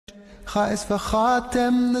Khais for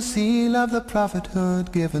Khatem, the seal of the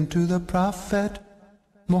prophethood given to the Prophet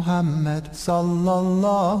Muhammad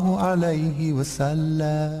sallallahu alayhi wa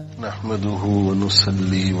sallam. Nahmaduhu wa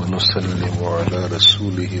nusalli wa nusallimu ala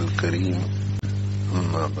rasulihi al-kareem.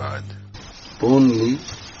 Amma ba'd. Only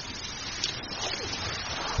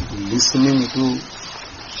listening to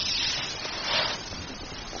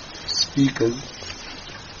speakers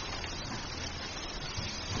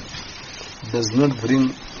does not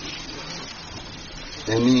bring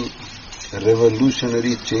any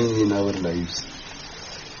revolutionary change in our lives.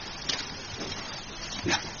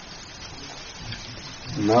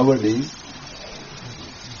 Nowadays,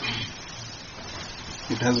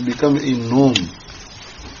 it has become a norm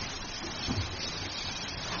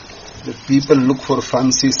that people look for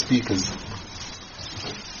fancy speakers.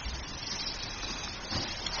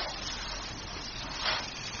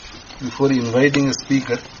 Before inviting a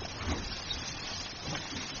speaker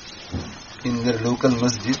in their local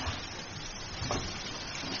masjid,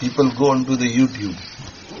 people go onto the YouTube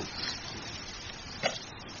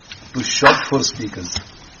to shop for speakers.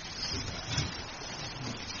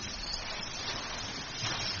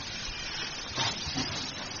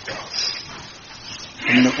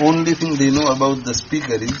 And the only thing they know about the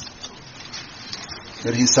speaker is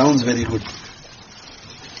that he sounds very good.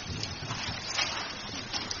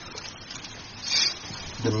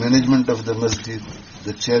 The management of the masjid,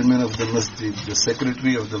 the chairman of the masjid, the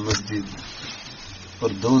secretary of the masjid, or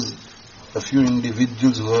those a few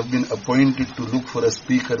individuals who have been appointed to look for a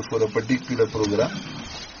speaker for a particular program,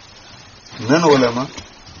 non-ulama,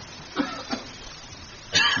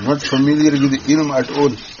 not familiar with the ilm at all.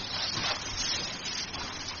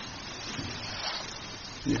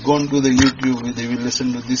 They go on to the YouTube, they will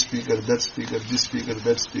listen to this speaker, that speaker, this speaker,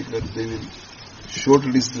 that speaker, they will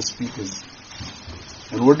shortlist the speakers.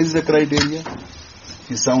 And what is the criteria?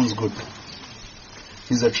 He sounds good.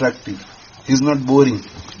 He's attractive. He's not boring.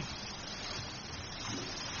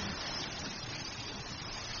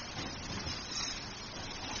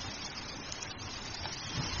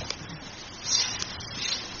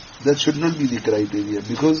 That should not be the criteria,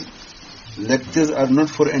 because lectures are not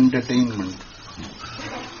for entertainment.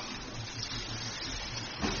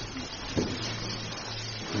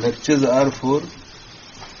 Lectures are for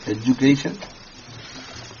education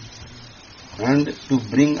and to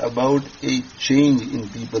bring about a change in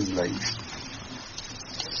people's lives.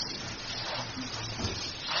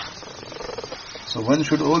 So one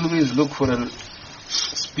should always look for a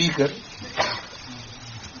speaker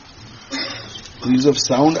who is of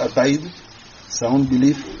sound aqeedah, sound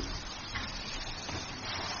belief,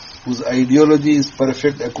 whose ideology is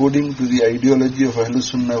perfect according to the ideology of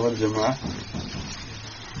Ahlus Sunnah wal Jama'ah,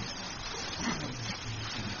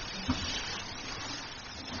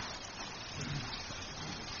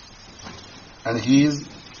 and he is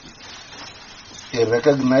a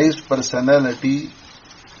recognized personality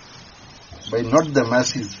by not the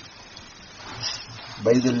masses,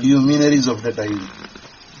 by the luminaries of the time,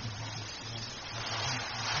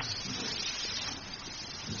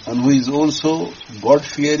 and who is also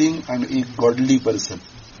God-fearing and a godly person,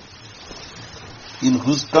 in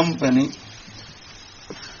whose company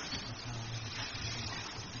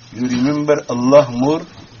you remember Allah more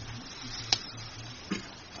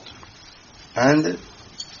and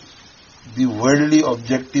the worldly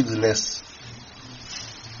objectives less.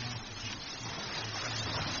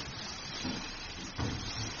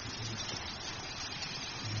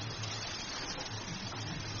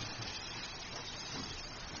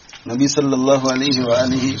 Nabi sallallahu alayhi wa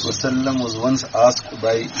wasallam was once asked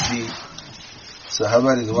by the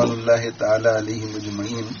Sahaba ridwanullahi ta'ala alayhim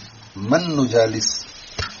ajma'in, Man nujalis?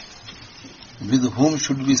 With whom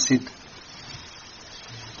should we sit?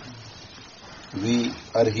 We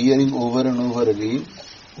are hearing over and over again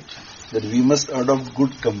that we must adopt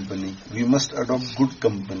good company. We must adopt good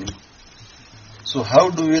company. So how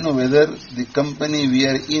do we know whether the company we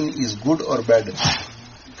are in is good or bad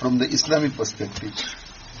from the Islamic perspective?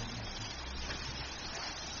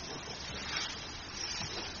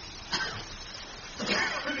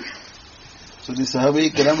 So the Sahaba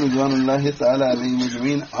Kiram ridwanullahi ta'ala alayhim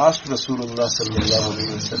ajma'in asked Rasulullah sallallahu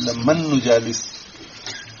alayhi wa sallam, Man nujalis?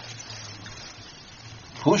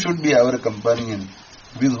 Who should be our companion?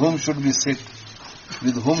 With whom should we sit?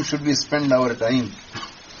 With whom should we spend our time?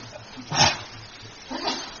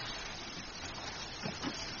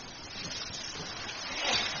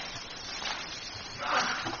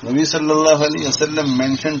 Nabi sallallahu alayhi wa sallam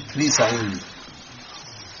mentioned 3 signs.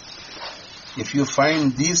 If you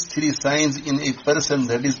find these 3 signs in a person,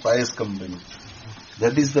 that is pious company.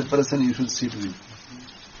 That is the person you should sit with.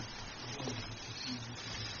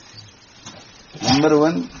 Number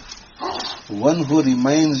one who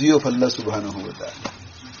reminds you of Allah subhanahu wa ta'ala.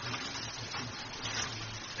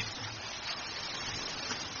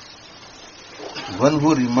 One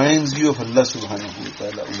who reminds you of Allah subhanahu wa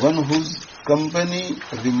ta'ala. One whose company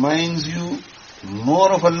reminds you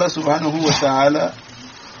more of Allah subhanahu wa ta'ala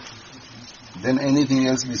than anything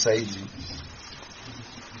else besides you.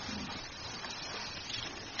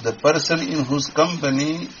 The person in whose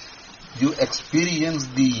company you experience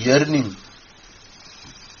the yearning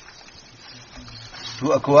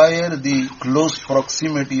to acquire the close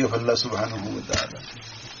proximity of Allah subhanahu wa ta'ala.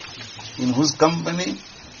 In whose company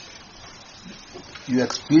you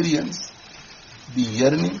experience the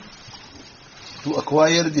yearning to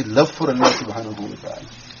acquire the love for Allah subhanahu wa ta'ala.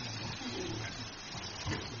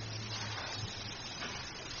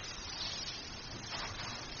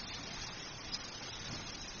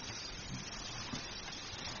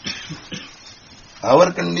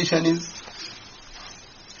 Our condition is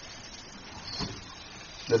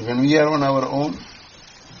that when we are on our own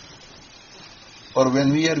or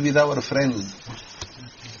when we are with our friends,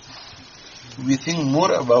 we think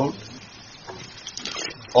more about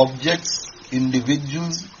objects,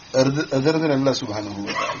 individuals other than Allah subhanahu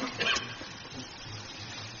wa ta'ala.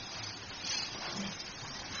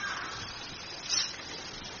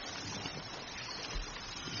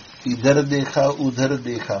 इधर देखा उधर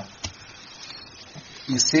देखा,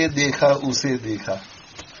 इसे देखा उसे देखा,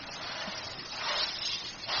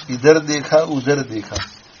 इधर देखा उधर देखा.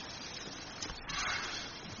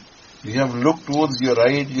 You have looked towards your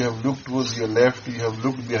right, you have looked towards your left, you have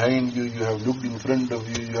looked behind you, you have looked in front of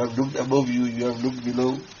you, you have looked above you, you have looked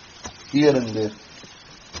below, here and there.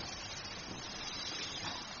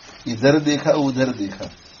 इधर देखा उधर देखा.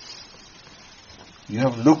 You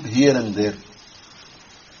have looked here and there.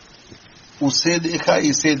 उसे देखा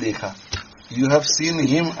इसे देखा. You have seen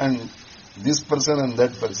him and this person and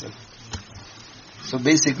that person. So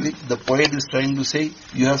basically, the poet is trying to say,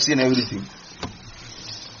 you have seen everything.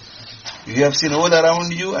 You have seen all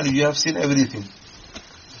around you and you have seen everything.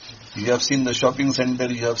 You have seen the shopping center,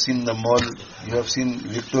 you have seen the mall, you have seen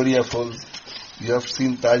Victoria Falls, you have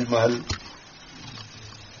seen Taj Mahal,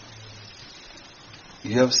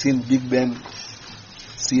 you have seen Big Ben,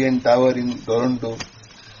 CN Tower in Toronto,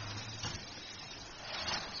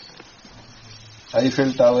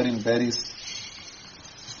 Eiffel Tower in Paris.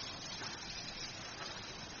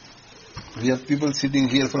 We have people sitting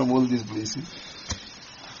here from all these places.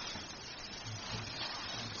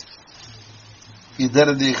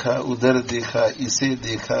 इधर देखा उधर देखा, इसे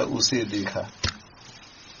देखा उसे देखा,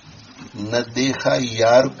 न देखा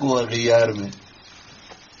यार को अगियार में,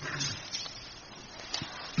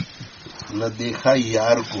 न देखा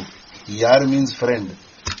यार को. Yar means friend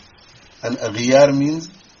and aghiyar means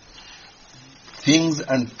things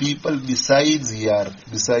and people besides yar,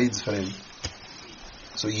 besides friend.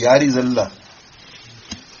 So yar is Allah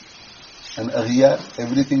and aghiyar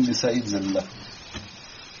everything besides Allah.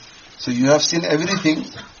 So you have seen everything,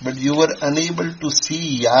 but you were unable to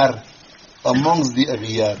see yar amongst the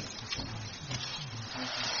aghiyar.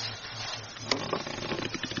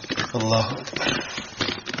 Allah.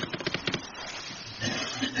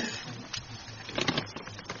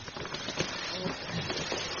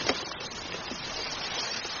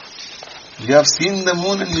 You have seen the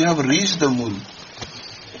moon and you have reached the moon.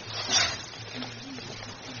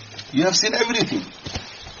 You have seen everything.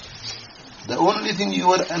 The only thing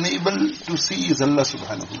you are unable to see is Allah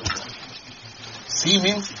subhanahu wa ta'ala. See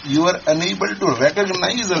means you are unable to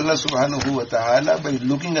recognize Allah subhanahu wa ta'ala by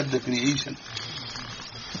looking at the creation.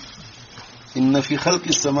 إن في خلق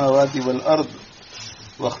السماوات والأرض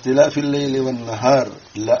واختلاف الليل والنهار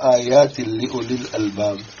لآيات لأولي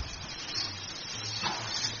الألباب.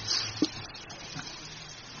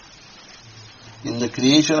 In the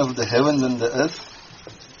creation of the heavens and the earth,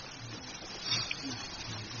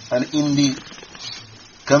 and in the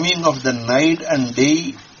coming of the night and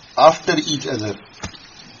day after each other.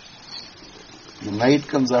 The night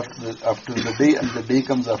comes after the day and the day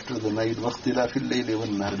comes after the night. وَاخْتِلَافِ اللَّيْلِ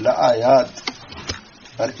وَالنَّهَارِ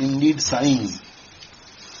لَآيَاتٍ are indeed signs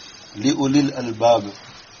لِأُولِي الْأَلْبَابِ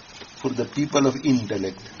for the people of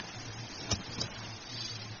intellect.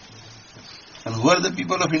 And who are the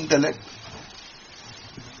people of intellect?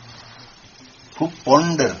 Who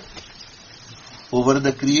ponder over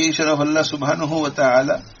the creation of Allah subhanahu wa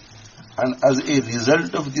ta'ala, and as a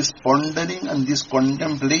result of this pondering and this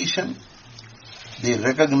contemplation, they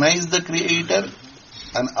recognize the Creator,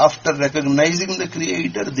 and after recognizing the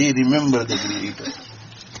Creator, they remember the Creator.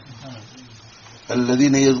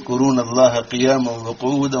 الذين يذكرون الله قياما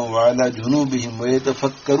وقعودا وعلى جنوبهم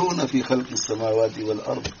ويتفكرون في خلق السماوات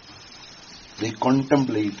والأرض they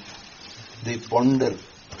contemplate, they ponder,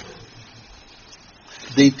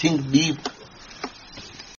 they think deep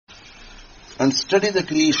and study the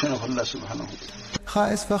creation of Allah subhanahu wa ta'ala.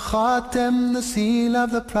 Khais for Khatem, the seal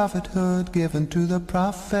of the prophethood given to the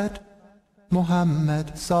Prophet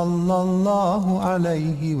Muhammad sallallahu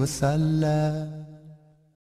alayhi wa sallam.